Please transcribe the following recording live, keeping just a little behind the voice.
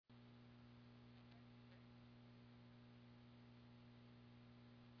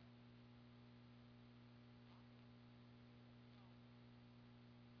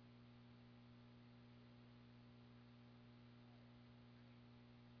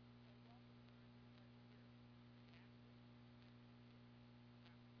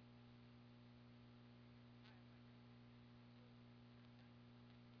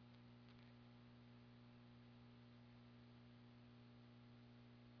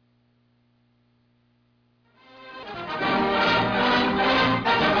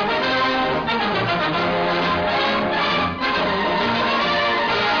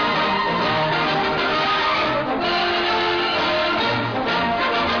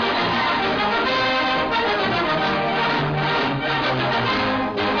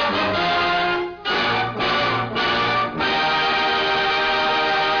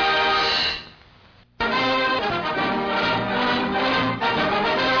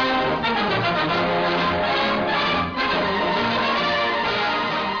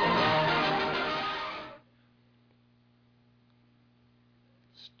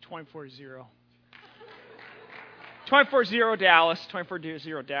24-0. 24-0 Dallas,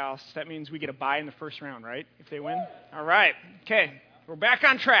 24-0 Dallas. That means we get a bye in the first round, right? If they win? All right. Okay. We're back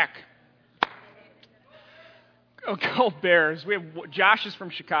on track. Oh, go Bears. We have Josh is from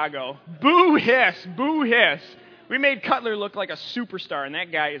Chicago. Boo hiss, boo hiss. We made Cutler look like a superstar, and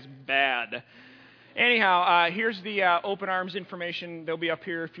that guy is bad. Anyhow, here's the open arms information. They'll be up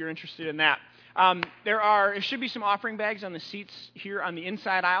here if you're interested in that. There should be some offering bags on the seats here on the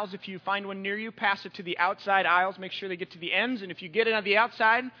inside aisles. If you find one near you, pass it to the outside aisles. Make sure they get to the ends. And if you get it on the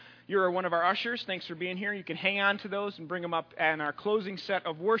outside, you're one of our ushers. Thanks for being here. You can hang on to those and bring them up in our closing set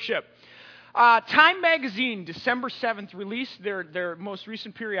of worship. Time Magazine, December 7th, released their most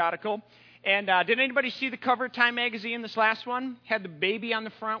recent periodical. And did anybody see the cover of Time Magazine, this last one? Had the baby on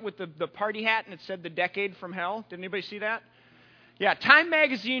the front with the party hat, and it said The Decade from Hell. Did anybody see that? Yeah, Time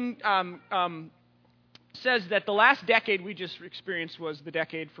Magazine says that the last decade we just experienced was the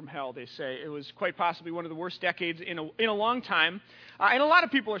decade from hell, they say. It was quite possibly one of the worst decades in a long time. And a lot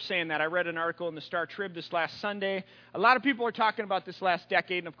of people are saying that. I read an article in the Star Trib this last Sunday. A lot of people are talking about this last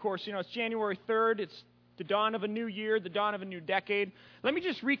decade. And, of course, it's January 3rd. It's the dawn of a new year, the dawn of a new decade. Let me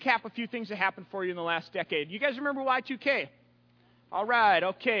just recap a few things that happened for you in the last decade. You guys remember Y2K? All right,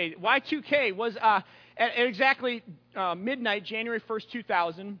 okay. Y2K was at exactly midnight, January 1st,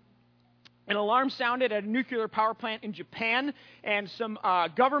 2000. An alarm sounded at a nuclear power plant in Japan, and some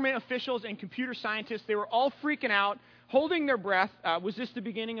government officials and computer scientists, they were all freaking out, holding their breath. Was this the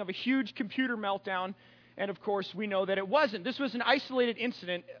beginning of a huge computer meltdown? And, of course, we know that it wasn't. This was an isolated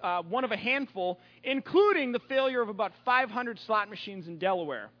incident, one of a handful, including the failure of about 500 slot machines in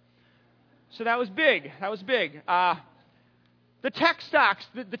Delaware. So that was big. That was big. The tech stocks,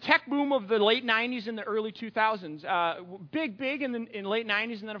 the tech boom of the late 90s and the early 2000s, big in the late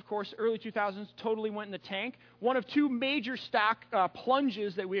 90s, and then, of course, early 2000s totally went in the tank. One of two major stock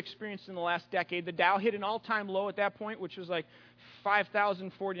plunges that we experienced in the last decade. The Dow hit an all-time low at that point, which was like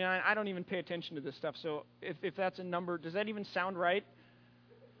 5,049. I don't even pay attention to this stuff, so if that's a number, does that even sound right?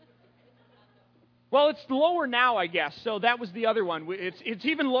 Well, it's lower now, I guess. So that was the other one. It's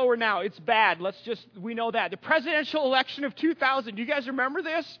even lower now. It's bad. We know that. The presidential election of 2000. Do you guys remember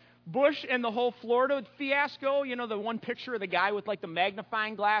this? Bush and the whole Florida fiasco. The one picture of the guy with like the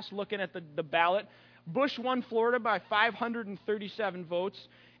magnifying glass looking at the ballot. Bush won Florida by 537 votes.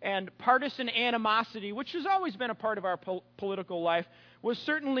 And partisan animosity, which has always been a part of our political life, was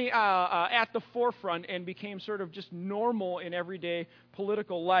certainly at the forefront and became sort of just normal in everyday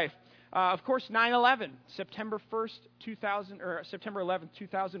political life. Of course, 9/11, September 1st, 2000, or September 11th,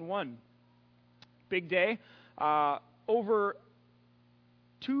 2001. Big day. Over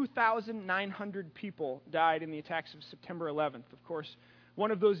 2,900 people died in the attacks of September 11th. Of course,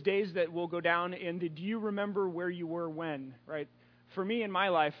 one of those days that will go down in the do you remember where you were when, right? For me in my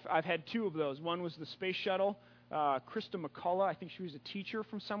life, I've had two of those. One was the space shuttle. Krista McCullough, I think she was a teacher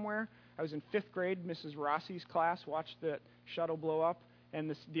from somewhere. I was in 5th grade, Mrs. Rossi's class, watched the shuttle blow up.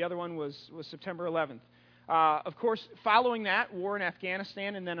 And the other one was September 11th. Of course, following that, war in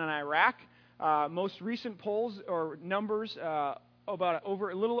Afghanistan and then in Iraq. Most recent polls or numbers, about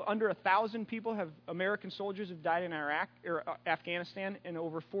over a little under 1,000 American soldiers have died in Iraq or Afghanistan, and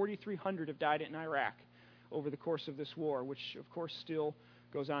over 4,300 have died in Iraq over the course of this war, which of course still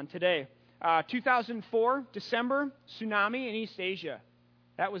goes on today. 2004, December, tsunami in East Asia.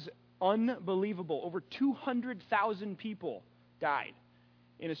 That was unbelievable. Over 200,000 people died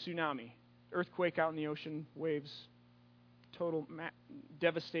in a tsunami. Earthquake out in the ocean, waves, total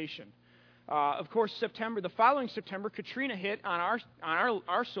devastation. Of course, the following September, Katrina hit on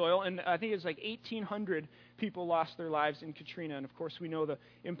our soil, and I think it was like 1,800 people lost their lives in Katrina. And of course, we know the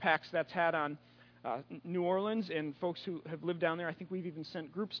impacts that's had on New Orleans and folks who have lived down there. I think we've even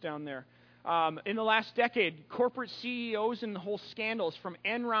sent groups down there. In the last decade, corporate CEOs and the whole scandals, from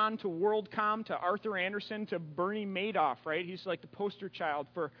Enron to WorldCom to Arthur Andersen to Bernie Madoff, right? He's like the poster child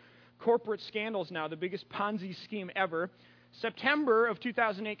for corporate scandals now, the biggest Ponzi scheme ever. September of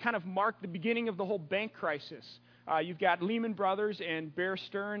 2008 kind of marked the beginning of the whole bank crisis. You've got Lehman Brothers and Bear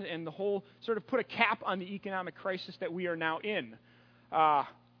Stearns, and the whole sort of put a cap on the economic crisis that we are now in.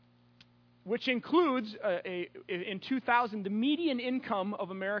 Which includes, in 2000, the median income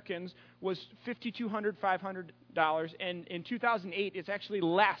of Americans was $5,200, $500, and in 2008, it's actually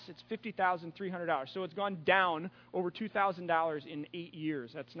less. It's $50,300. So it's gone down over $2,000 in 8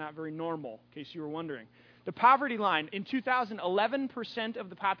 years. That's not very normal, in case you were wondering. The poverty line, in 2000, 11% of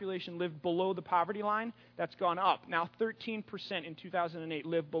the population lived below the poverty line. That's gone up. Now 13% in 2008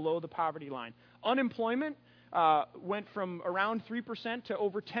 live below the poverty line. Unemployment went from around 3% to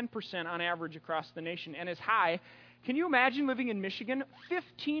over 10% on average across the nation, and as high Can you imagine living in Michigan?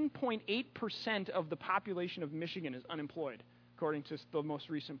 15.8% of the population of Michigan is unemployed, according to the most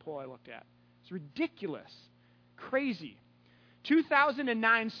recent poll I looked at. It's ridiculous. Crazy.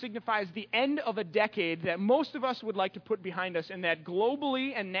 2009 signifies the end of a decade that most of us would like to put behind us, and that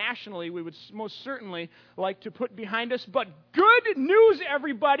globally and nationally we would most certainly like to put behind us. But good news,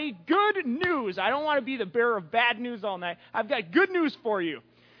 everybody, good news. I don't want to be the bearer of bad news all night. I've got good news for you.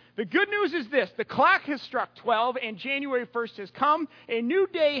 The good news is this: the clock has struck 12, and January 1st has come. A new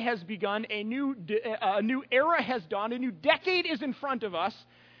day has begun. A new era has dawned. A new decade is in front of us,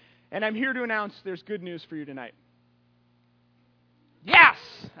 and I'm here to announce there's good news for you tonight. Yes!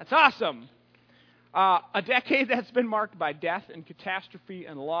 That's awesome. A decade that's been marked by death and catastrophe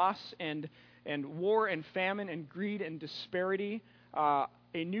and loss and war and famine and greed and disparity. A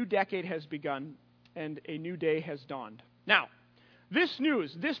new decade has begun, and a new day has dawned. Now, this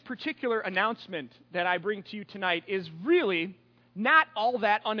news, this particular announcement that I bring to you tonight is really not all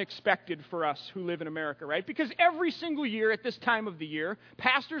that unexpected for us who live in America, right? Because every single year at this time of the year,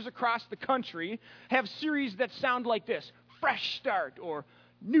 pastors across the country have series that sound like this: Fresh Start, or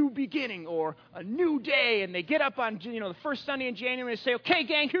New Beginning, or A New Day, and they get up on the first Sunday in January and say, okay,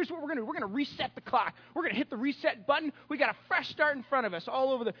 gang, here's what we're going to do. We're going to reset the clock. We're going to hit the reset button. We got a fresh start in front of us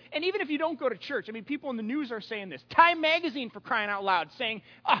all over and even if you don't go to church, I mean, people in the news are saying this. Time Magazine, for crying out loud, saying,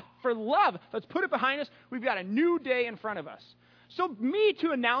 for love, let's put it behind us. We've got a new day in front of us. So me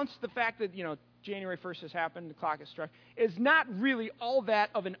to announce the fact that, January 1st has happened, the clock has struck, is not really all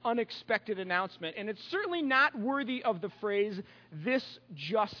that of an unexpected announcement, and it's certainly not worthy of the phrase, "this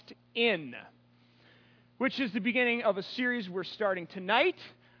just in," which is the beginning of a series we're starting tonight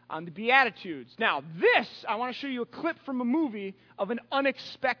on the Beatitudes. Now, I want to show you a clip from a movie of an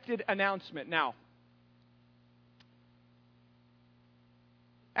unexpected announcement. Now,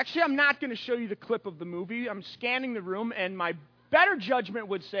 actually, I'm not going to show you the clip of the movie. I'm scanning the room, and my better judgment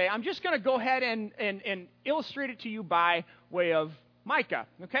would say, I'm just going to go ahead and illustrate it to you by way of Micah,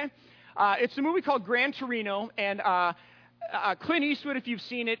 okay? It's a movie called Gran Torino, and Clint Eastwood, if you've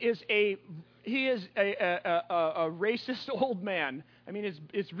seen it, he is a racist old man. I mean,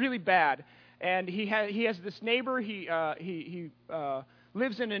 it's really bad. And he has this neighbor. He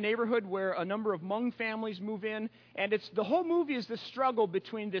lives in a neighborhood where a number of Hmong families move in, and the whole movie is this struggle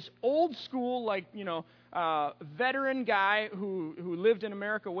between this old school, veteran guy who lived in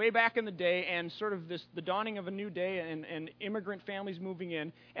America way back in the day, and sort of the dawning of a new day and immigrant families moving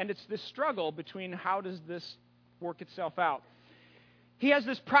in, and it's this struggle between how does this work itself out. He has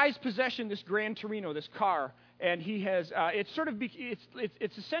this prized possession, this Gran Torino, this car, and he has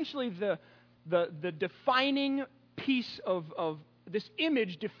it's essentially the defining piece of this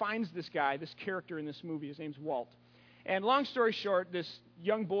image defines this guy, this character in this movie. His name's Walt. And long story short, this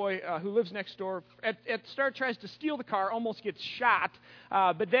young boy who lives next door at the start tries to steal the car, almost gets shot,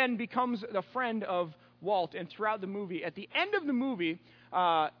 but then becomes a friend of Walt. And throughout the movie, at the end of the movie,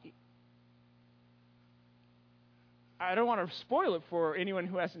 I don't want to spoil it for anyone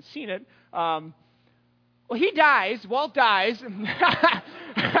who hasn't seen it. He dies. Walt dies.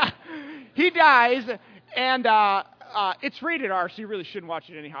 He dies, and it's rated R, so you really shouldn't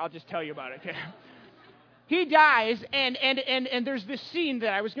watch it anyhow. I'll just tell you about it. Okay? He dies, and there's this scene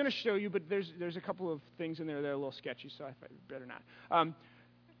that I was going to show you, but there's a couple of things in there that are a little sketchy, so I better not.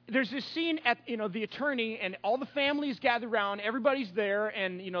 There's this scene at the attorney, and all the families gather around. Everybody's there,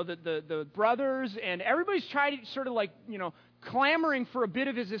 and the brothers, and everybody's trying to sort of clamoring for a bit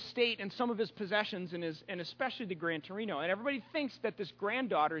of his estate and some of his possessions, and especially the Gran Torino. And everybody thinks that this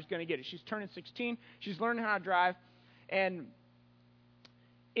granddaughter is going to get it. She's turning 16. She's learning how to drive, and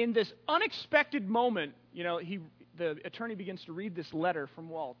in this unexpected moment, the attorney begins to read this letter from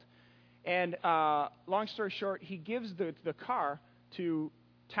Walt. And long story short, he gives the car to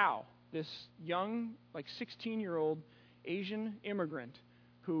Tao, this young, 16-year-old Asian immigrant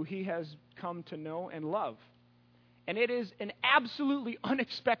who he has come to know and love. And it is an absolutely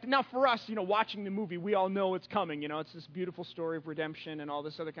unexpected. Now, for us, watching the movie, we all know it's coming. It's this beautiful story of redemption and all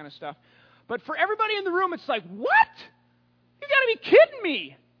this other kind of stuff. But for everybody in the room, it's like, what? You got to be kidding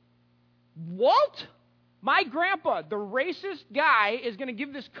me. Walt, my grandpa, the racist guy, is going to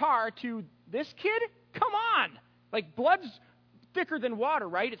give this car to this kid? Come on. Blood's thicker than water,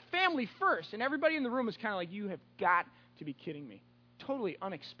 right? It's family first. And everybody in the room is kind of like, you have got to be kidding me. Totally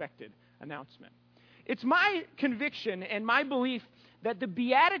unexpected announcement. It's my conviction and my belief that the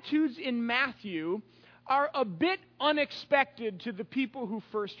Beatitudes in Matthew are a bit unexpected to the people who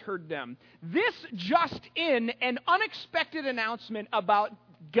first heard them. This just in, an unexpected announcement about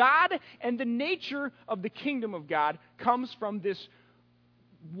God and the nature of the kingdom of God comes from this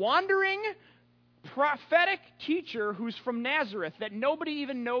wandering prophetic teacher who's from Nazareth that nobody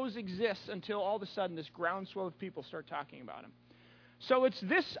even knows exists until all of a sudden this groundswell of people start talking about him. So it's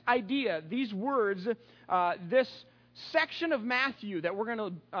this idea, these words, this section of Matthew that we're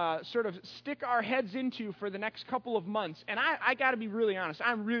going to sort of stick our heads into for the next couple of months. And I got to be really honest,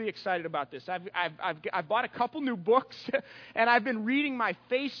 I'm really excited about this. I've bought a couple new books, and I've been reading my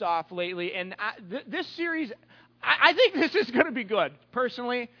face off lately. And this series, I think this is going to be good,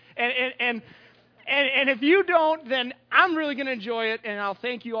 personally. And if you don't, then I'm really going to enjoy it, and I'll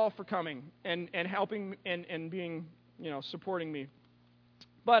thank you all for coming and helping and being, supporting me.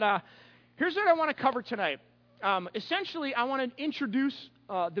 But here's what I want to cover tonight. Essentially, I want to introduce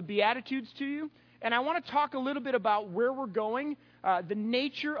the Beatitudes to you, and I want to talk a little bit about where we're going, the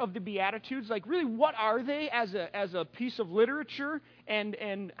nature of the Beatitudes, like really what are they as a piece of literature,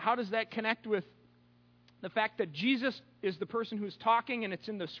 and how does that connect with the fact that Jesus is the person who's talking, and it's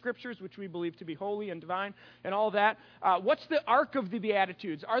in the Scriptures, which we believe to be holy and divine, and all that. What's the arc of the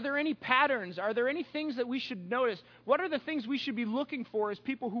Beatitudes? Are there any patterns? Are there any things that we should notice? What are the things we should be looking for as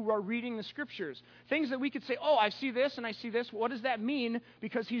people who are reading the Scriptures? Things that we could say, oh, I see this and I see this. What does that mean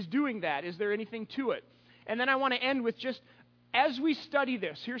because he's doing that? Is there anything to it? And then I want to end with just, as we study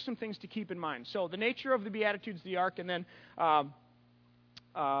this, here's some things to keep in mind. So the nature of the Beatitudes, the arc, and then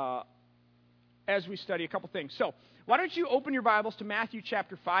as we study a couple things. So why don't you open your Bibles to Matthew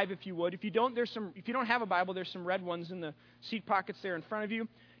chapter 5 if you would. If you don't have a Bible, there's some red ones in the seat pockets there in front of you.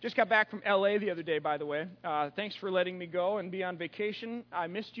 Just got back from LA the other day, by the way. Thanks for letting me go and be on vacation. I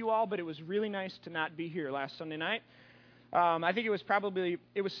missed you all, but it was really nice to not be here last Sunday night. I think it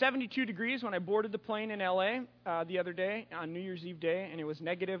was 72 degrees when I boarded the plane in LA the other day on New Year's Eve day, and it was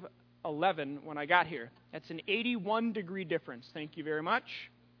negative 11 when I got here. That's an 81 degree difference. Thank you very much.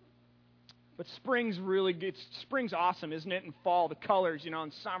 But spring's awesome, isn't it? In fall, the colors, in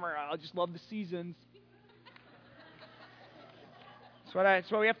summer, I just love the seasons.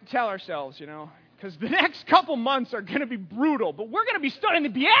 That's what we have to tell ourselves, because the next couple months are going to be brutal. But we're going to be studying the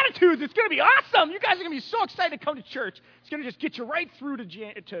Beatitudes. It's going to be awesome. You guys are going to be so excited to come to church. It's going to just get you right through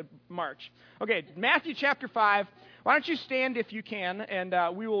to March. Okay, Matthew chapter 5. Why don't you stand if you can, and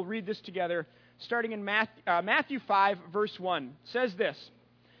we will read this together, starting in Matthew 5, verse 1. It says this.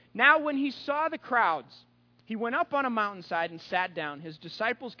 Now when he saw the crowds, he went up on a mountainside and sat down. His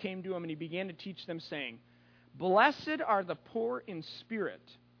disciples came to him, and he began to teach them, saying, Blessed are the poor in spirit,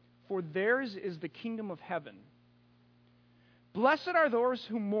 for theirs is the kingdom of heaven. Blessed are those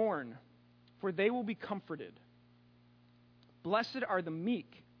who mourn, for they will be comforted. Blessed are the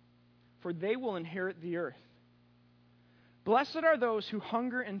meek, for they will inherit the earth. Blessed are those who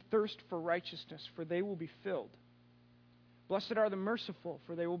hunger and thirst for righteousness, for they will be filled. Blessed are the merciful,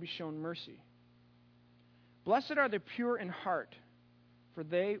 for they will be shown mercy. Blessed are the pure in heart, for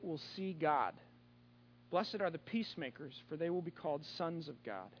they will see God. Blessed are the peacemakers, for they will be called sons of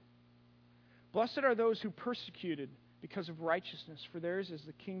God. Blessed are those who persecuted because of righteousness, for theirs is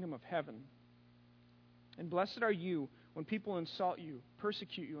the kingdom of heaven. And blessed are you when people insult you,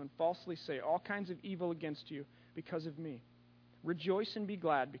 persecute you, and falsely say all kinds of evil against you because of me. Rejoice and be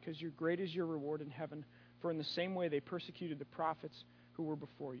glad, because great is your reward in heaven. For in the same way they persecuted the prophets who were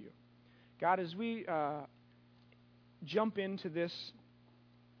before you. God, as we jump into this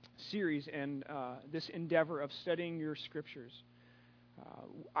series and this endeavor of studying your Scriptures,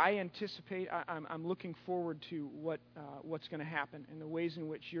 I anticipate, I'm looking forward to what's going to happen and the ways in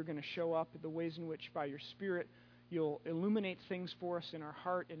which you're going to show up, the ways in which by your Spirit you'll illuminate things for us in our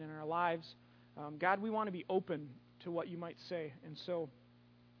heart and in our lives. God, we want to be open to what you might say, and so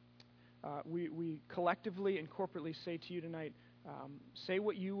we collectively and corporately say to you tonight, say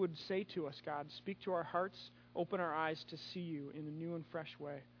what you would say to us, God. Speak to our hearts. Open our eyes to see you in a new and fresh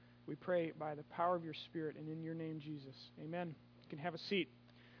way. We pray by the power of your Spirit and in your name, Jesus. Amen. You can have a seat.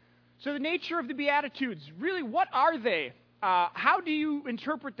 So the nature of the Beatitudes, really, what are they? How do you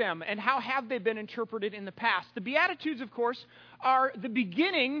interpret them, and how have they been interpreted in the past? The Beatitudes, of course, are the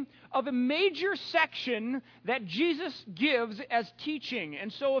beginning of a major section that Jesus gives as teaching.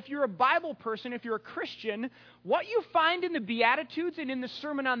 And so if you're a Bible person, if you're a Christian, what you find in the Beatitudes and in the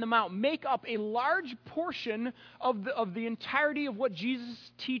Sermon on the Mount make up a large portion of the entirety of what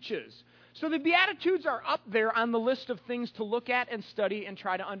Jesus teaches. So the Beatitudes are up there on the list of things to look at and study and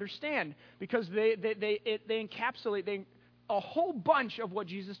try to understand, because they encapsulate a whole bunch of what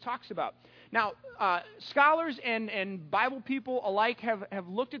Jesus talks about. Now, scholars and Bible people alike have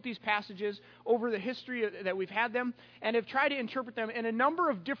looked at these passages over the history that we've had them and have tried to interpret them, and a number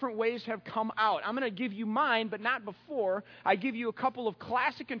of different ways have come out. I'm going to give you mine, but not before I give you a couple of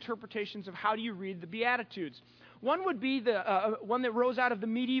classic interpretations of how do you read the Beatitudes. One would be the one that rose out of the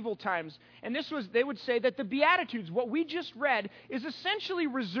medieval times. And they would say that the Beatitudes, what we just read, is essentially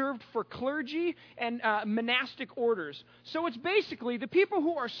reserved for clergy and monastic orders. So it's basically the people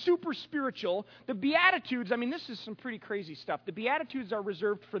who are super spiritual. The Beatitudes, I mean, this is some pretty crazy stuff. The Beatitudes are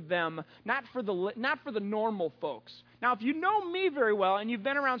reserved for them, not for the normal folks. Now, if you know me very well and you've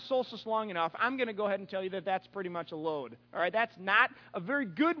been around Solstice long enough, I'm going to go ahead and tell you that that's pretty much a load. All right, that's not a very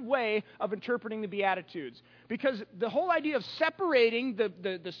good way of interpreting the Beatitudes, because the whole idea of separating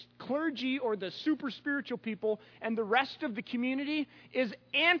the clergy or the super spiritual people and the rest of the community is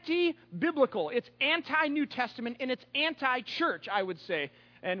anti-biblical. It's anti-New Testament, and it's anti-church, I would say.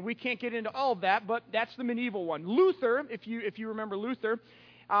 And we can't get into all of that, but that's the medieval one. Luther, if you remember Luther,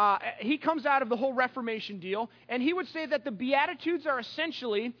 he comes out of the whole Reformation deal, and he would say that the Beatitudes are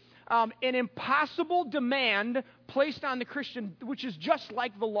essentially an impossible demand placed on the Christian, which is just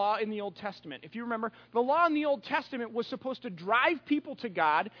like the law in the Old Testament. If you remember, the law in the Old Testament was supposed to drive people to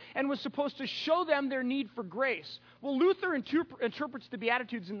God and was supposed to show them their need for grace. Well, Luther interprets the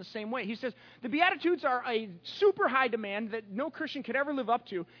Beatitudes in the same way. He says the Beatitudes are a super high demand that no Christian could ever live up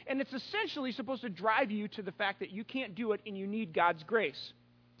to, and it's essentially supposed to drive you to the fact that you can't do it and you need God's grace.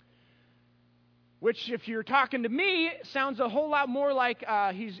 Which, if you're talking to me, sounds a whole lot more like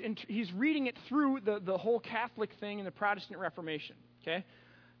he's reading it through the whole Catholic thing in the Protestant Reformation. Okay,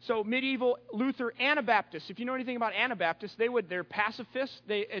 so medieval Luther Anabaptists. If you know anything about Anabaptists, they're pacifists.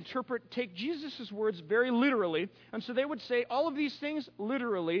 They take Jesus' words very literally, and so they would say all of these things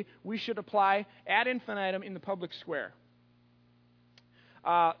literally we should apply ad infinitum in the public square.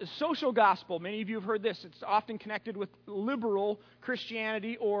 Social gospel. Many of you have heard this. It's often connected with liberal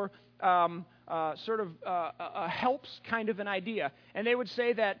Christianity or a helps kind of an idea. And they would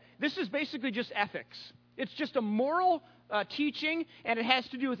say that this is basically just ethics. It's just a moral teaching, and it has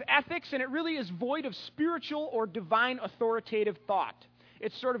to do with ethics, and it really is void of spiritual or divine authoritative thought.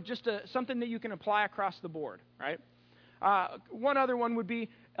 It's sort of just something that you can apply across the board, right? One other one would be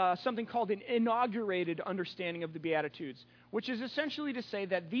something called an inaugurated understanding of the Beatitudes, which is essentially to say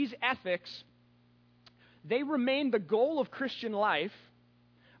that these ethics, they remain the goal of Christian life,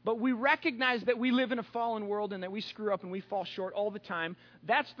 but we recognize that we live in a fallen world and that we screw up and we fall short all the time.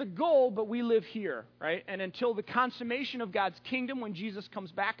 That's the goal, but we live here, right? And until the consummation of God's kingdom, when Jesus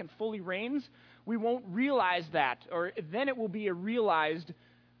comes back and fully reigns, we won't realize that, or then it will be a realized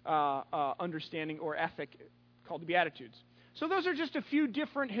understanding or ethic called the Beatitudes. So those are just a few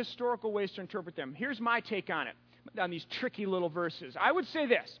different historical ways to interpret them. Here's my take on it, on these tricky little verses. I would say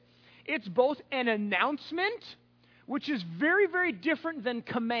this. It's both an announcement, which is very, very different than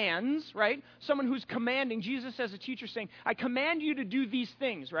commands, right? Someone who's commanding, Jesus as a teacher saying, I command you to do these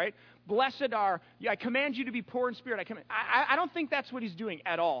things, right? Blessed are, I command you to be poor in spirit. I don't think that's what he's doing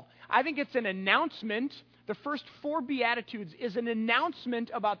at all. I think it's an announcement. The first 4 Beatitudes is an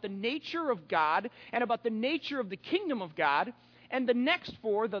announcement about the nature of God and about the nature of the kingdom of God. And the next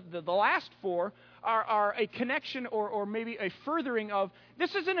 4, the last 4, are a connection or maybe a furthering of,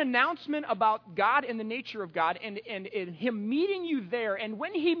 this is an announcement about God and the nature of God and Him meeting you there. And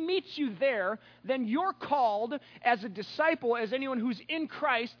when He meets you there, then you're called as a disciple, as anyone who's in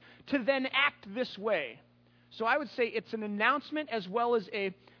Christ, to then act this way. So I would say it's an announcement as well as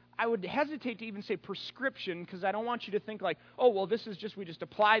I would hesitate to even say prescription, because I don't want you to think like, oh, well, this is just, we just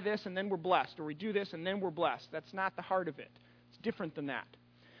apply this and then we're blessed, or we do this and then we're blessed. That's not the heart of it. It's different than that.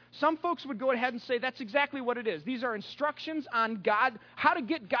 Some folks would go ahead and say that's exactly what it is. These are instructions on God, how to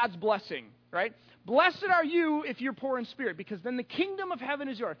get God's blessing, right? Blessed are you if you're poor in spirit, because then the kingdom of heaven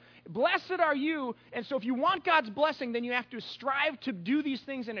is yours. Blessed are you, and so if you want God's blessing, then you have to strive to do these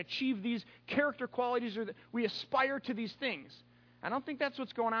things and achieve these character qualities, or we aspire to these things. I don't think that's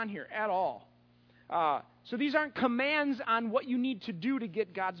what's going on here at all. So these aren't commands on what you need to do to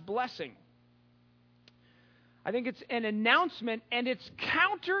get God's blessing. I think it's an announcement, and it's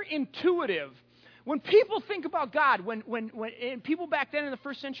counterintuitive. When people think about God, and people back then in the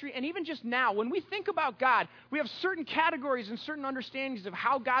first century, and even just now, when we think about God, we have certain categories and certain understandings of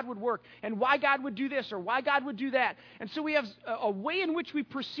how God would work, and why God would do this, or why God would do that. And so we have a way in which we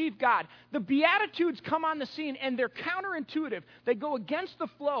perceive God. The Beatitudes come on the scene, and they're counterintuitive. They go against the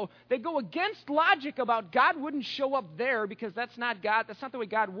flow. They go against logic about God wouldn't show up there, because that's not God. That's not the way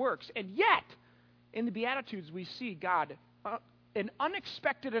God works. And yet, in the Beatitudes, we see God, an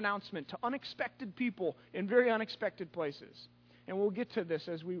unexpected announcement to unexpected people in very unexpected places. And we'll get to this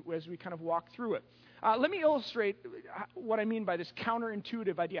as we kind of walk through it. Let me illustrate what I mean by this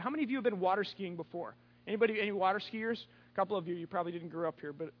counterintuitive idea. How many of you have been water skiing before? Anybody, any water skiers? A couple of you probably didn't grow up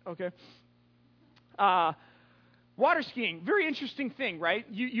here, but okay. Water skiing, very interesting thing, right?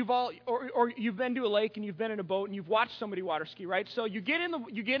 You've been to a lake and you've been in a boat and you've watched somebody water ski, right? So you get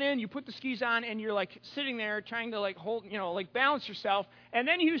in, you put the skis on, and you're like sitting there trying to like hold, like balance yourself, and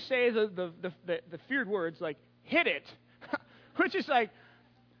then you say the feared words like hit it, which is like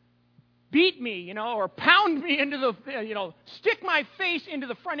beat me, or pound me into the, stick my face into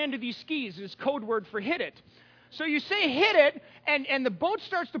the front end of these skis is code word for hit it. So you say hit it, and the boat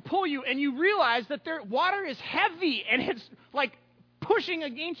starts to pull you, and you realize that water is heavy, and it's like pushing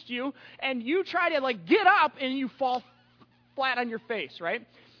against you, and you try to like get up, and you fall flat on your face, right?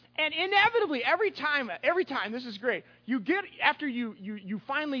 And inevitably, every time, this is great, after you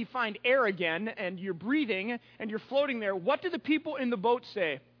finally find air again, and you're breathing, and you're floating there, what do the people in the boat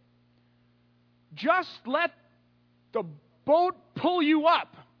say? Just let the boat pull you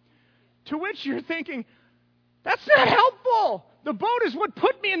up. To which you're thinking, that's not helpful. The boat is what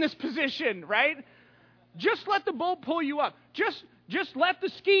put me in this position, right? Just let the boat pull you up. Just let the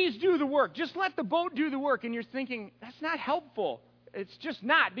skis do the work. Just let the boat do the work. And you're thinking, that's not helpful. It's just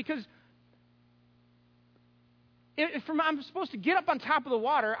not. Because if I'm supposed to get up on top of the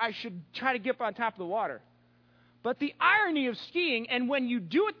water, I should try to get up on top of the water. But the irony of skiing, and when you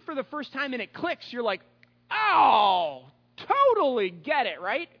do it for the first time and it clicks, you're like, oh, totally get it,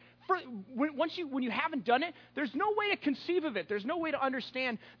 right? When you haven't done it, there's no way to conceive of it. There's no way to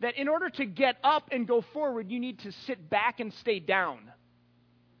understand that in order to get up and go forward, you need to sit back and stay down.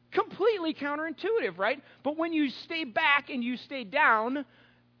 Completely counterintuitive, right? But when you stay back and you stay down,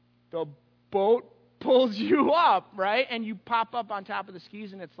 the boat pulls you up, right? And you pop up on top of the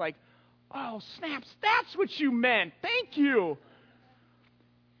skis, and it's like, oh, snaps, that's what you meant. Thank you.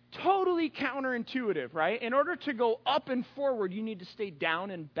 Totally counterintuitive, right? In order to go up and forward, you need to stay down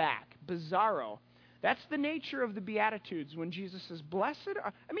and back. Bizarro. That's the nature of the Beatitudes when Jesus says,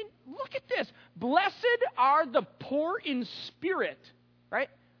 look at this. Blessed are the poor in spirit, right?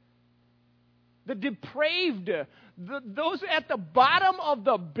 The depraved, those at the bottom of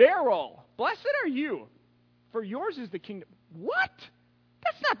the barrel. Blessed are you, for yours is the kingdom. What?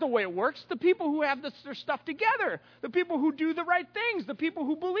 That's not the way it works. The people who have their stuff together, the people who do the right things, the people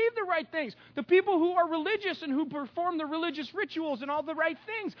who believe the right things, the people who are religious and who perform the religious rituals and all the right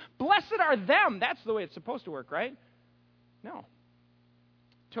things. Blessed are them. That's the way it's supposed to work, right? No.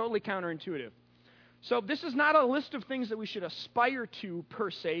 Totally counterintuitive. So this is not a list of things that we should aspire to, per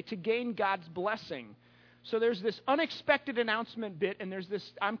se, to gain God's blessing. So there's this unexpected announcement bit, and there's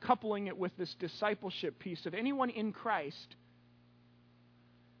this, I'm coupling it with this discipleship piece of anyone in Christ,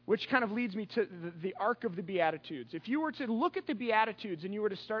 which kind of leads me to the arc of the Beatitudes. If you were to look at the Beatitudes and you were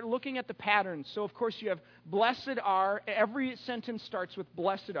to start looking at the patterns, so of course you have blessed are, every sentence starts with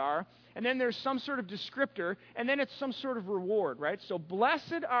blessed are, and then there's some sort of descriptor, and then it's some sort of reward, right? So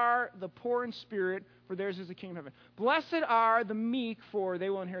blessed are the poor in spirit, for theirs is the kingdom of heaven. Blessed are the meek, for they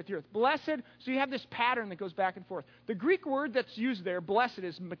will inherit the earth. Blessed, so you have this pattern that goes back and forth. The Greek word that's used there, blessed,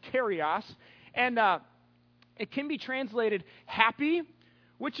 is makarios, and it can be translated happy,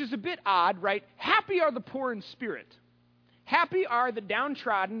 which is a bit odd, right? Happy are the poor in spirit. Happy are the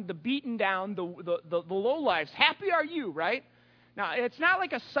downtrodden, the beaten down, the lowlifes. Happy are you, right? Now, it's not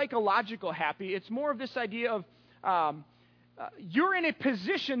like a psychological happy. It's more of this idea of you're in a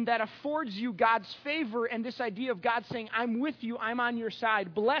position that affords you God's favor, and this idea of God saying, I'm with you, I'm on your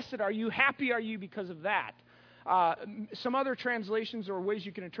side. Blessed are you, happy are you because of that. Some other translations or ways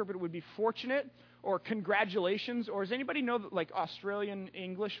you can interpret it would be fortunate, or congratulations, or does anybody know the Australian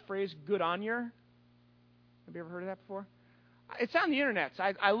English phrase, good on yer? Have you ever heard of that before? It's on the internet.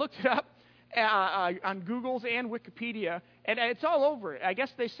 So I looked it up on Google's and Wikipedia, and it's all over. I guess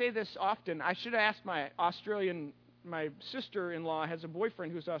they say this often. I should have asked my sister-in-law has a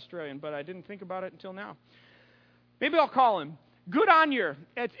boyfriend who's Australian, but I didn't think about it until now. Maybe I'll call him. Good on you.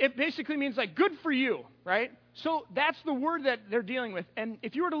 It basically means like good for you, right? So that's the word that they're dealing with. And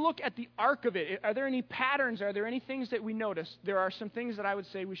if you were to look at the arc of it, are there any patterns? Are there any things that we notice? There are some things that I would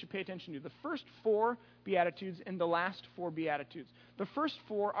say we should pay attention to. The first 4 Beatitudes and the last 4 Beatitudes. The first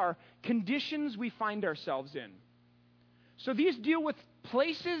 4 are conditions we find ourselves in. So these deal with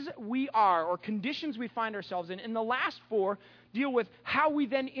places we are or conditions we find ourselves in. And the last 4 deal with how we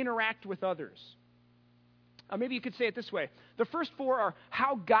then interact with others. Maybe you could say it this way. The first 4 are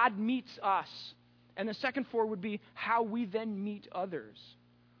how God meets us. And the second 4 would be how we then meet others.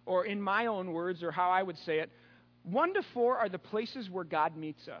 Or in my own words, or how I would say it, 1 to 4 are the places where God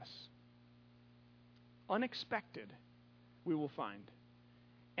meets us. Unexpected, we will find.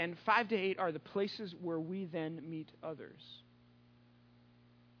 And 5 to 8 are the places where we then meet others.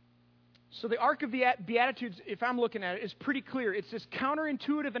 So the arc of the Beatitudes, if I'm looking at it, is pretty clear. It's this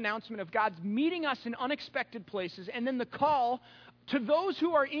counterintuitive announcement of God's meeting us in unexpected places, and then the call to those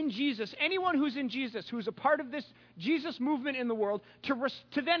who are in Jesus, anyone who's in Jesus, who's a part of this Jesus movement in the world,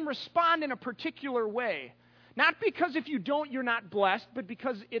 to then respond in a particular way. Not because if you don't, you're not blessed, but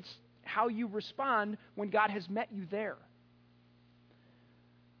because it's how you respond when God has met you there.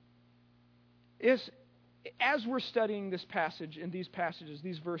 As we're studying this passage and these passages,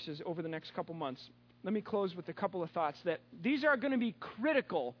 these verses over the next couple months, let me close with a couple of thoughts that these are going to be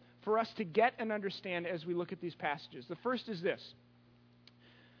critical for us to get and understand as we look at these passages. The first is this,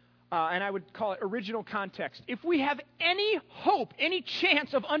 and I would call it original context. If we have any hope, any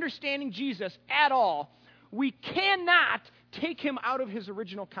chance of understanding Jesus at all, we cannot take him out of his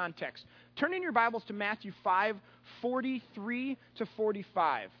original context. Turn in your Bibles to Matthew 5:43 to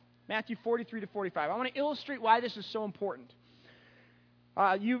 45. Matthew 43 to 45. I want to illustrate why this is so important.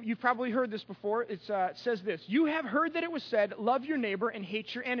 You've probably heard this before. It says this: "You have heard that it was said, 'Love your neighbor and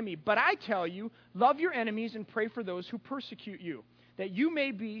hate your enemy.' But I tell you, love your enemies and pray for those who persecute you, that you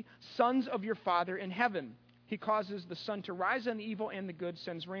may be sons of your Father in heaven. He causes the sun to rise on the evil and the good,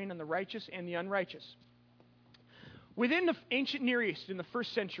 sends rain on the righteous and the unrighteous." Within the ancient Near East in the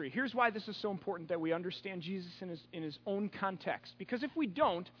first century, here's why this is so important that we understand Jesus in his own context. Because if we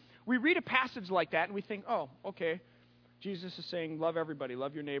don't, we read a passage like that and we think, oh, okay, Jesus is saying love everybody,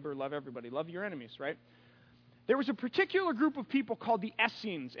 love your neighbor, love everybody, love your enemies, right? There was a particular group of people called the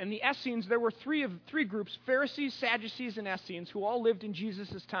Essenes. And the Essenes, there were three groups, Pharisees, Sadducees, and Essenes, who all lived in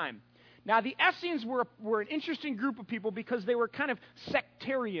Jesus' time. Now, the Essenes were an interesting group of people because they were kind of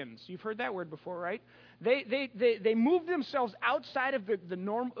sectarians. You've heard that word before, right? They moved themselves outside of the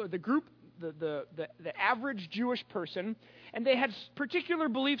norm, the group, the average Jewish person, and they had particular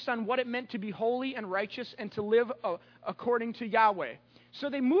beliefs on what it meant to be holy and righteous and to live according to Yahweh. So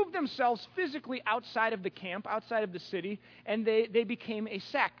they moved themselves physically outside of the camp, outside of the city, and they became a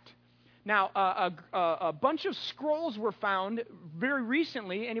sect. Now, a bunch of scrolls were found very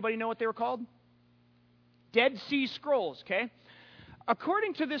recently. Anybody know what they were called? Dead Sea Scrolls, okay?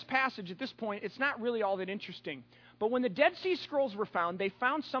 According to this passage at this point, it's not really all that interesting. But when the Dead Sea Scrolls were found, they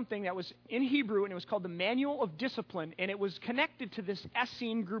found something that was in Hebrew, and it was called the Manual of Discipline, and it was connected to this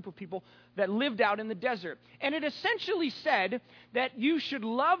Essene group of people that lived out in the desert. And it essentially said that you should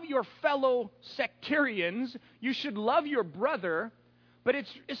love your fellow sectarians, you should love your brother, but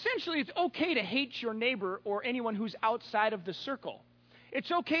it's okay to hate your neighbor or anyone who's outside of the circle.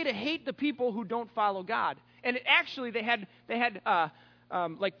 It's okay to hate the people who don't follow God. And they had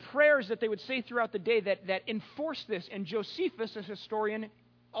like prayers that they would say throughout the day that enforce this. And Josephus, a historian,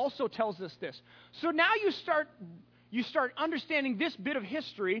 also tells us this. So now you start understanding this bit of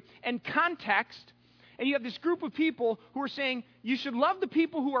history and context. And you have this group of people who are saying you should love the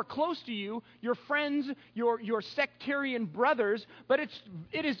people who are close to you, your friends, your sectarian brothers, but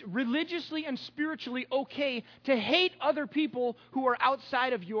it is religiously and spiritually okay to hate other people who are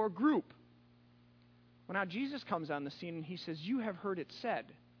outside of your group. Well, now Jesus comes on the scene and he says, you have heard it said,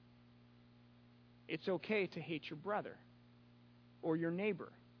 it's okay to hate your brother or your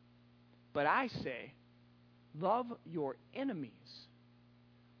neighbor. But I say, love your enemies.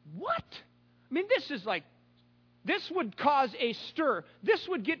 What? I mean, this would cause a stir. This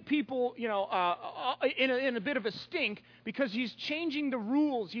would get people, in a bit of a stink because he's changing the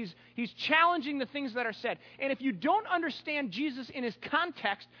rules. He's challenging the things that are said. And if you don't understand Jesus in his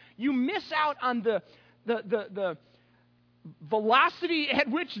context, you miss out on the velocity at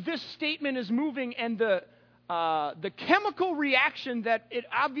which this statement is moving and the chemical reaction that it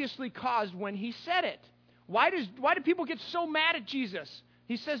obviously caused when he said it. Why do people get so mad at Jesus?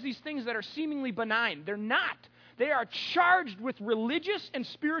 He says these things that are seemingly benign. They're not. They are charged with religious and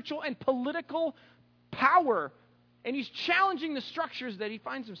spiritual and political power. And he's challenging the structures that he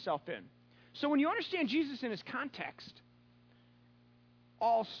finds himself in. So when you understand Jesus in his context,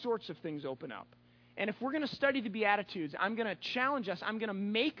 all sorts of things open up. And if we're going to study the Beatitudes, I'm going to challenge us. I'm going to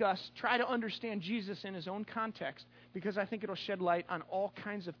make us try to understand Jesus in his own context because I think it'll shed light on all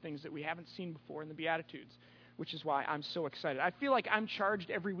kinds of things that we haven't seen before in the Beatitudes, which is why I'm so excited. I feel like I'm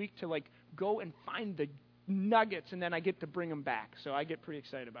charged every week to go and find the nuggets, and then I get to bring them back. So I get pretty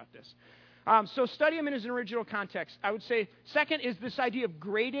excited about this. So study him in his original context. I would say second is this idea of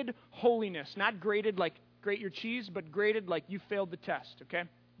graded holiness. Not graded like grate your cheese, but graded like you failed the test, okay?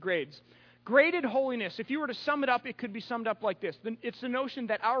 Grades. Graded holiness, if you were to sum it up, it could be summed up like this. It's the notion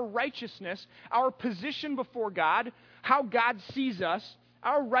that our righteousness, our position before God, how God sees us,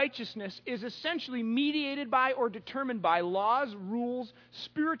 our righteousness is essentially mediated by or determined by laws, rules,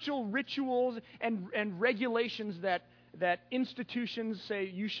 spiritual rituals, and regulations that institutions say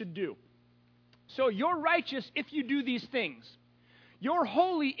you should do. So you're righteous if you do these things. You're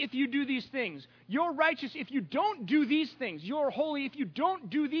holy if you do these things. You're righteous if you don't do these things. You're holy if you don't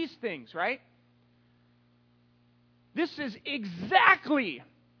do these things, right? This is exactly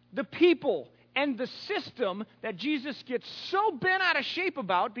the people and the system that Jesus gets so bent out of shape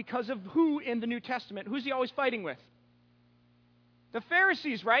about because of who in the New Testament? Who's he always fighting with? The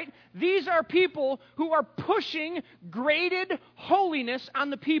Pharisees, right? These are people who are pushing graded holiness on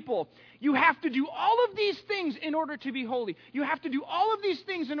the people. You have to do all of these things in order to be holy. You have to do all of these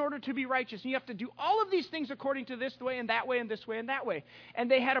things in order to be righteous. And you have to do all of these things according to this way and that way and this way and that way.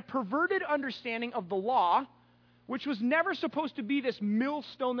 And they had a perverted understanding of the law, which was never supposed to be this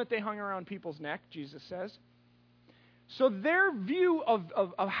millstone that they hung around people's neck, Jesus says. So their view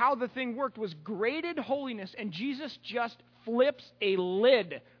of how the thing worked was graded holiness, and Jesus just flips a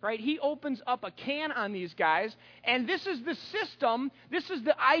lid, right? He opens up a can on these guys, and this is the system, this is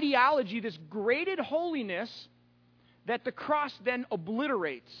the ideology, this graded holiness that the cross then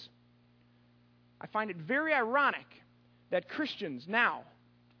obliterates. I find it very ironic that Christians now,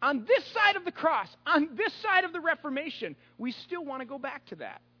 on this side of the cross, on this side of the Reformation, we still want to go back to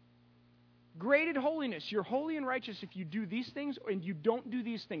that. Graded holiness. You're holy and righteous if you do these things and you don't do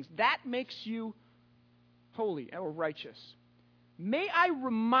these things. That makes you holy or righteous. May I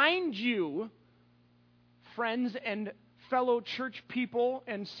remind you, friends and fellow church people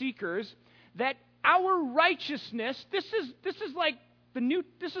and seekers, that our righteousness, this is like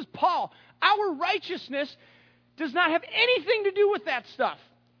this is Paul. Our righteousness does not have anything to do with that stuff.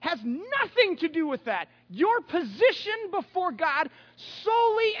 Has nothing to do with that. Your position before God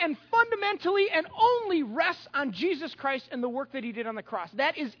solely and fundamentally and only rests on Jesus Christ and the work that he did on the cross.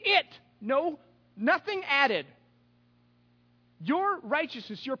 That is it. No, nothing added. Your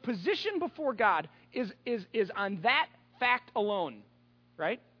righteousness, your position before God is on that fact alone.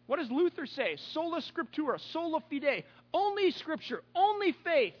 Right? What does Luther say? Sola scriptura, sola fide. Only Scripture, only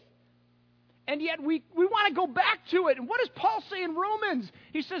faith. And yet we want to go back to it. And what does Paul say in Romans?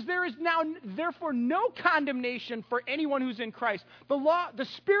 He says, there is now therefore no condemnation for anyone who's in Christ. The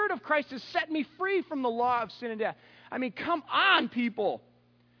Spirit of Christ has set me free from the law of sin and death. I mean, come on, people.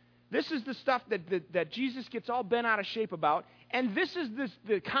 This is the stuff that Jesus gets all bent out of shape about. And this is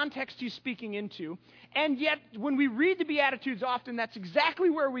the context he's speaking into. And yet, when we read the Beatitudes often, that's exactly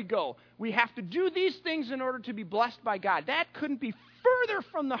where we go. We have to do these things in order to be blessed by God. That couldn't be further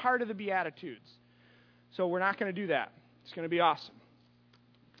from the heart of the Beatitudes. So we're not going to do that. It's going to be awesome.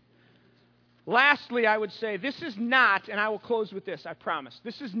 Lastly, I would say this is not, and I will close with this, I promise.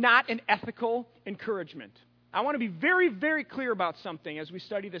 This is not an ethical encouragement. I want to be very, very clear about something as we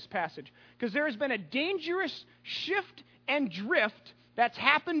study this passage, because there has been a dangerous shift and drift that's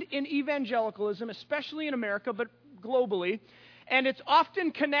happened in evangelicalism, especially in America, but globally. And it's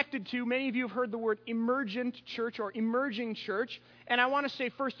often connected to, many of you have heard the word emergent church or emerging church. And I want to say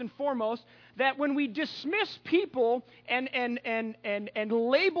first and foremost that when we dismiss people and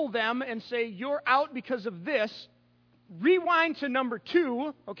label them and say, you're out because of this, rewind to number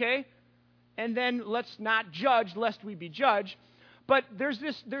 2, okay? And then let's not judge lest we be judged. But there's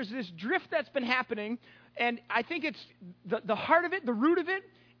this drift that's been happening, and I think it's the heart of it, the root of it,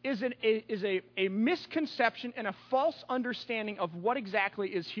 is a misconception and a false understanding of what exactly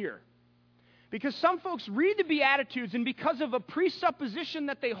is here. Because some folks read the Beatitudes, and because of a presupposition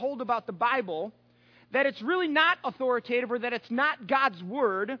that they hold about the Bible, that it's really not authoritative or that it's not God's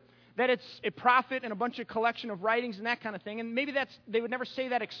Word, that it's a prophet and a bunch of collection of writings and that kind of thing. And maybe they would never say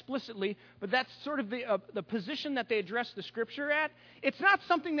that explicitly, but that's sort of the position that they address the Scripture at. It's not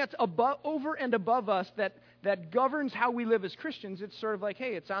something that's over and above us that governs how we live as Christians. It's sort of like,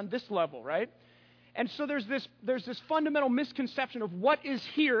 hey, it's on this level, right? And so there's this fundamental misconception of what is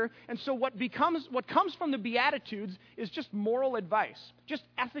here, and so what comes from the Beatitudes is just moral advice, just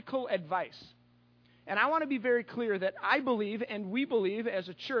ethical advice. And I want to be very clear that I believe, and we believe as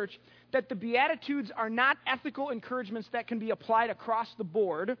a church, that the Beatitudes are not ethical encouragements that can be applied across the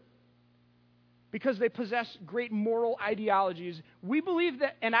board because they possess great moral ideologies. We believe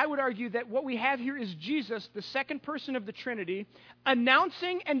that, and I would argue that what we have here is Jesus, the second person of the Trinity,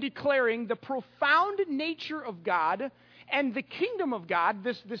 announcing and declaring the profound nature of God and the kingdom of God,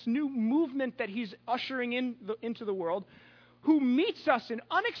 this new movement that he's ushering into the world, who meets us in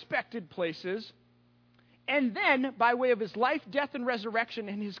unexpected places. And then, by way of his life, death, and resurrection,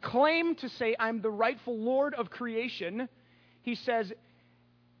 and his claim to say, I'm the rightful Lord of creation, he says,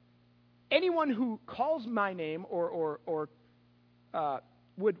 anyone who calls my name or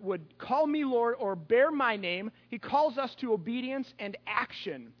would call me Lord or bear my name, he calls us to obedience and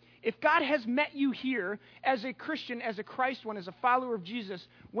action. If God has met you here as a Christian, as a Christ one, as a follower of Jesus,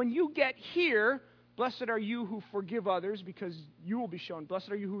 when you get here, blessed are you who forgive others because you will be shown.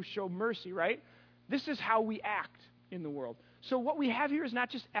 Blessed are you who show mercy, right? This is how we act in the world. So what we have here is not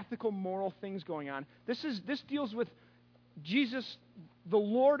just ethical, moral things going on. This deals with Jesus, the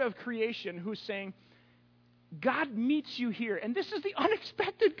Lord of creation, who's saying, God meets you here. And this is the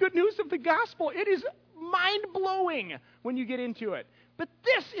unexpected good news of the gospel. It is mind-blowing when you get into it. But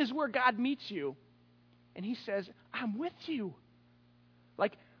this is where God meets you. And he says, I'm with you.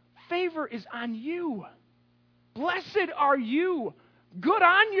 Like, favor is on you. Blessed are you. Good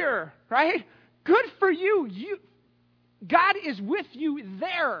on you, right? Good for you. God is with you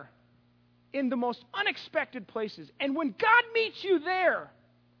there in the most unexpected places. And when God meets you there,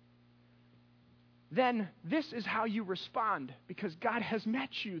 then this is how you respond, because God has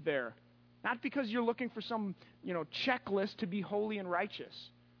met you there. Not because you're looking for some, checklist to be holy and righteous.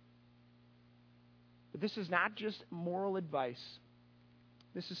 But this is not just moral advice.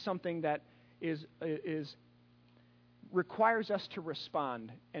 This is something that requires us to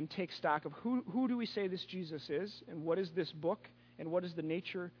respond and take stock of who do we say this Jesus is, and what is this book, and what is the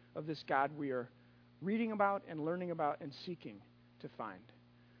nature of this God we are reading about and learning about and seeking to find.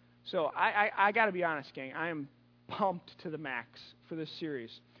 So I got to be honest, gang. I am pumped to the max for this series.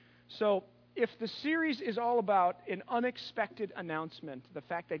 So if the series is all about an unexpected announcement, the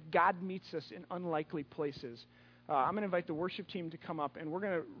fact that God meets us in unlikely places, I'm going to invite the worship team to come up, and we're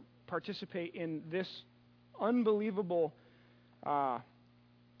going to participate in this unbelievable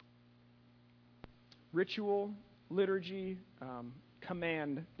ritual, liturgy,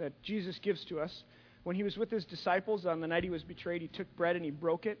 command that Jesus gives to us. When he was with his disciples on the night he was betrayed, he took bread and he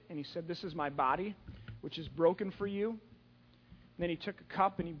broke it, and he said, "This is my body, which is broken for you." And then he took a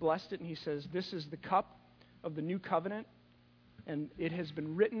cup and he blessed it, and he says, "This is the cup of the new covenant, and it has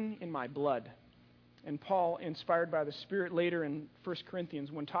been written in my blood." And Paul, inspired by the Spirit later in 1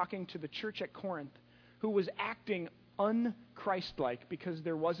 Corinthians, when talking to the church at Corinth, who was acting un-Christ-like because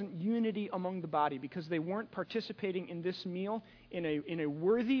there wasn't unity among the body, because they weren't participating in this meal in a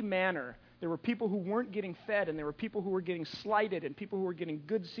worthy manner. There were people who weren't getting fed, and there were people who were getting slighted, and people who were getting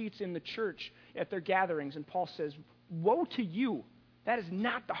good seats in the church at their gatherings. And Paul says, woe to you. That is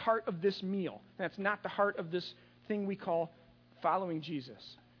not the heart of this meal. That's not the heart of this thing we call following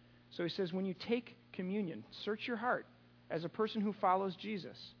Jesus. So he says, when you take communion, search your heart as a person who follows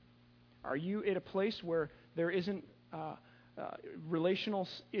Jesus. Are you at a place where there isn't relational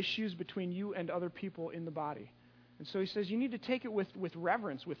issues between you and other people in the body? And so he says you need to take it with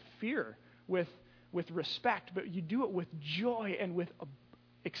reverence, with fear, with respect, but you do it with joy and with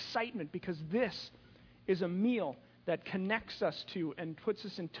excitement, because this is a meal that connects us to and puts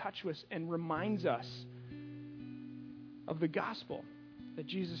us in touch with and reminds us of the gospel, that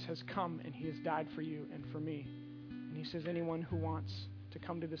Jesus has come and he has died for you and for me. And he says anyone who wants to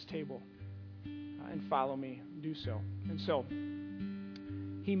come to this table and follow me, do so. And so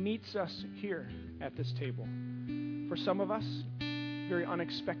he meets us here at this table. For some of us, very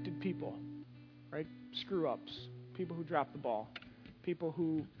unexpected people, right? Screw-ups, people who drop the ball, people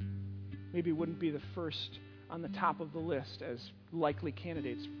who maybe wouldn't be the first on the top of the list as likely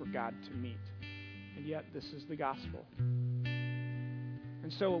candidates for God to meet. And yet, this is the gospel.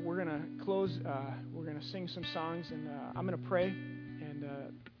 And so we're going to close, we're going to sing some songs, and I'm going to pray. And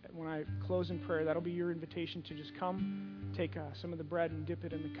when I close in prayer, that'll be your invitation to just come, take some of the bread and dip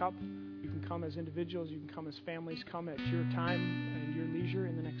it in the cup. You can come as individuals, you can come as families, come at your time and your leisure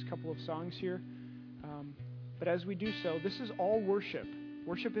in the next couple of songs here. But as we do so, this is all worship.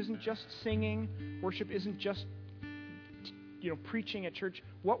 Worship isn't just singing. Worship isn't just preaching at church.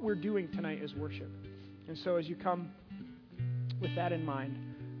 What we're doing tonight is worship. And so as you come with that in mind,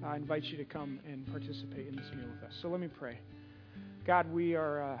 I invite you to come and participate in this meal with us. So let me pray. God, we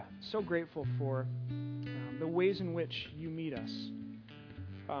are so grateful for the ways in which you meet us.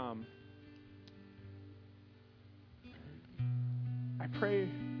 I pray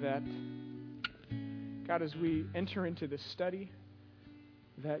that, God, as we enter into this study,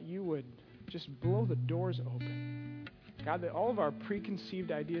 that you would just blow the doors open. God, that all of our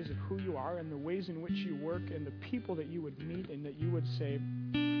preconceived ideas of who you are and the ways in which you work and the people that you would meet and that you would say,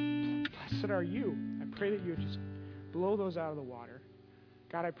 blessed are you. I pray that you would just blow those out of the water.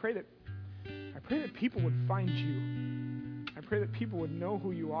 God, I pray that people would find you. I pray that people would know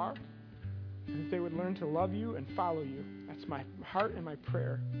who you are and that they would learn to love you and follow you. That's my heart and my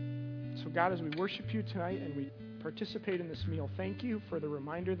prayer. So God, as we worship you tonight and we participate in this meal, thank you for the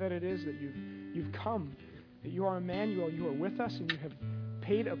reminder that it is that you've come, that you are Emmanuel, you are with us, and you have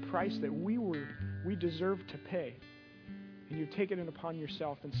paid a price that we deserved to pay. And you've taken it upon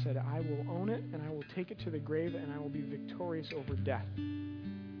yourself and said, I will own it, and I will take it to the grave, and I will be victorious over death.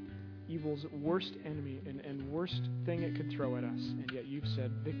 Evil's worst enemy and worst thing it could throw at us. And yet you've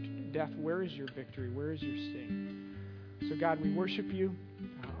said, death, where is your victory? Where is your sting? So God, we worship you.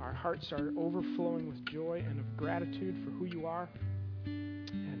 Our hearts are overflowing with joy and of gratitude for who you are.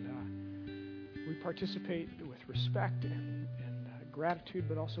 And we participate with respect and gratitude,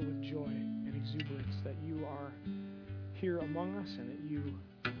 but also with joy and exuberance that you are here among us and that you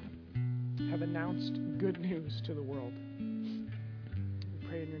have announced good news to the world. We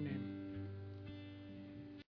pray in your name.